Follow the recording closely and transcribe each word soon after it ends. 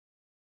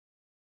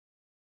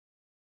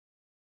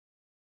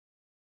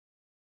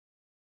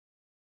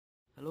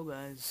Hello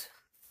guys,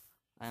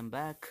 I am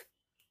back.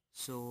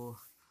 So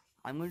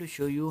I'm going to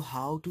show you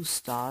how to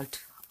start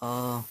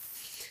a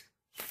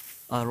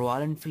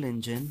Royal Enfield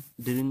engine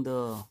during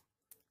the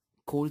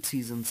cold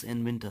seasons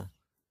in winter.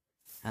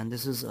 And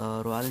this is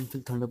a Royal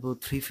Enfield Thunderbird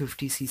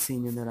 350cc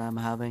engine that I'm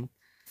having.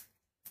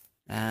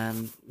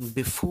 And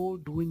before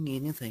doing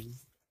anything,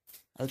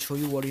 I'll show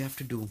you what you have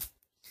to do.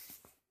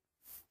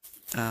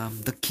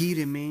 The key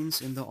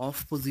remains in the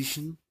off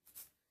position.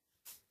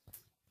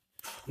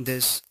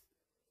 This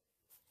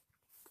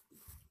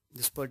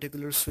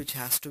particular switch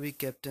has to be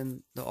kept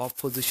in the off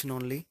position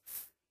only,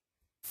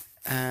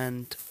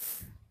 and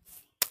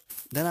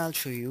then I'll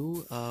show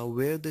you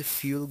where the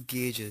fuel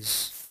gauge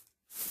is.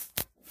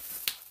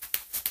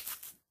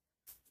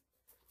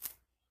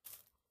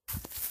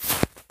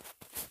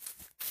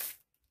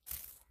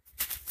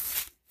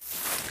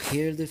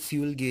 Here the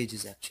fuel gauge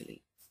is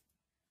actually,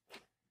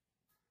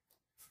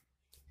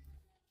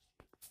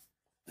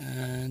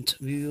 and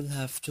we will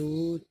have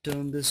to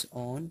turn this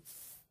on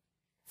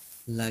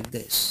like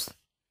this.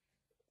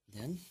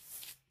 Then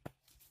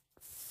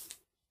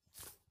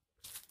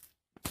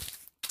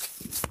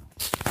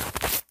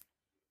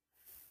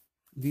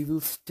we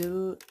will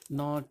still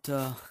not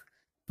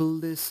pull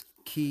this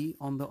key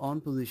on the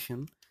on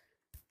position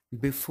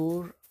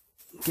before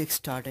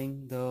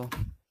kickstarting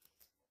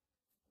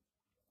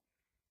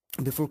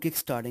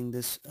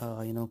this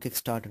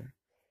Kickstarter.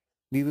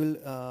 We will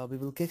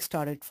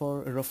kickstart it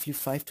for roughly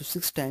 5 to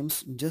 6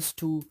 times just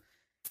to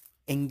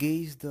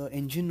engage the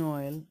engine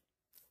oil,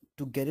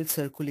 to get it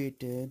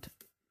circulated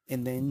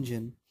in the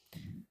engine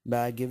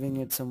by giving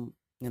it some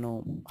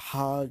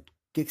hard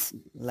kicks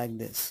like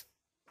this.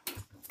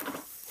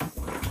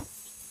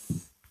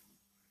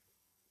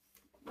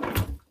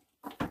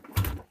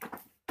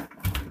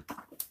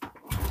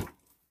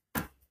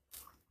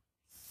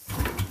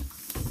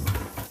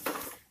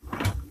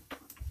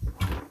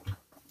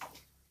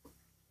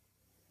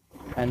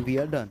 And we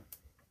are done.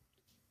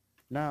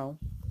 Now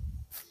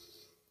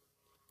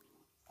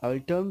I will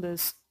turn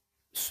this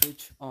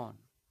switch on.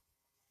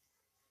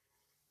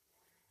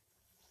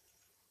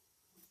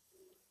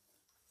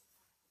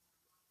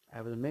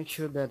 I will make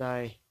sure that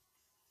I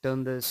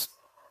turn this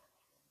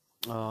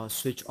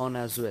switch on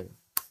as well,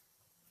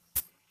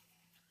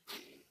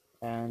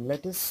 and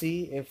let us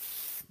see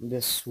if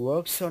this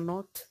works or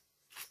not.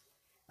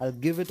 I'll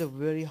give it a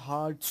very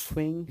hard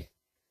swing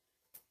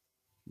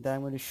that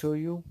I'm going to show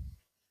you.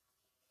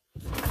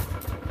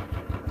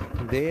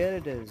 There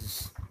it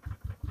is.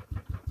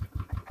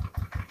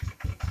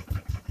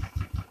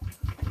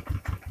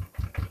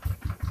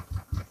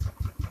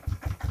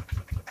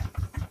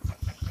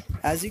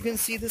 As you can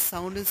see, the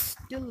sound is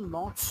still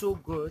not so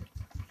good.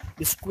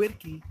 It's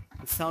quirky.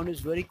 The sound is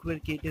very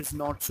quirky. It is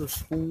not so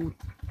smooth.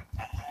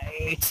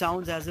 It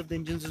sounds as if the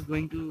engine is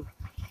going to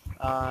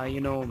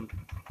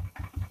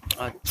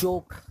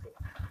choke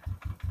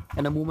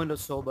in a moment or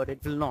so, but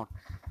it will not,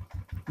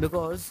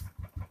 because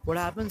what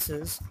happens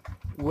is,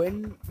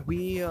 when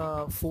we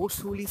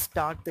forcefully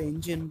start the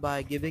engine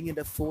by giving it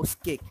a force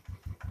kick,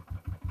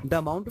 the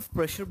amount of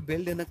pressure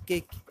built in a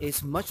kick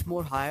is much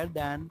more higher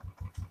than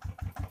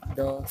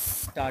the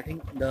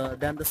starting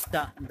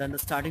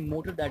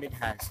motor that it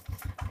has.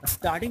 A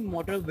starting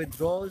motor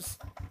withdraws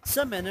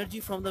some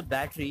energy from the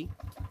battery,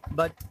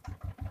 but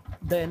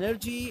the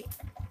energy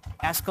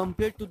as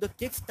compared to the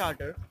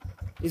Kickstarter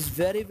is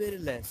very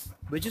less,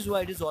 which is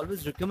why it is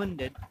always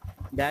recommended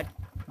that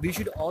we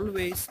should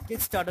always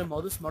kickstart a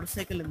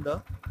motorcycle in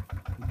the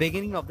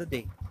beginning of the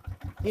day.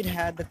 The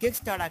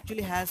Kickstart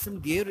actually has some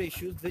gear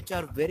ratios which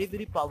are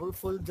very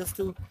powerful, just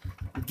to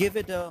give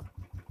it a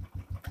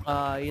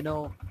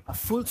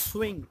full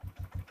swing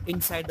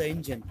inside the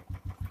engine,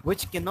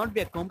 which cannot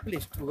be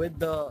accomplished with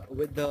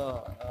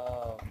the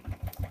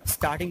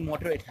starting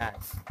motor it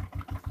has.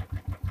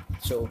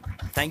 So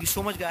thank you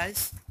so much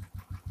guys.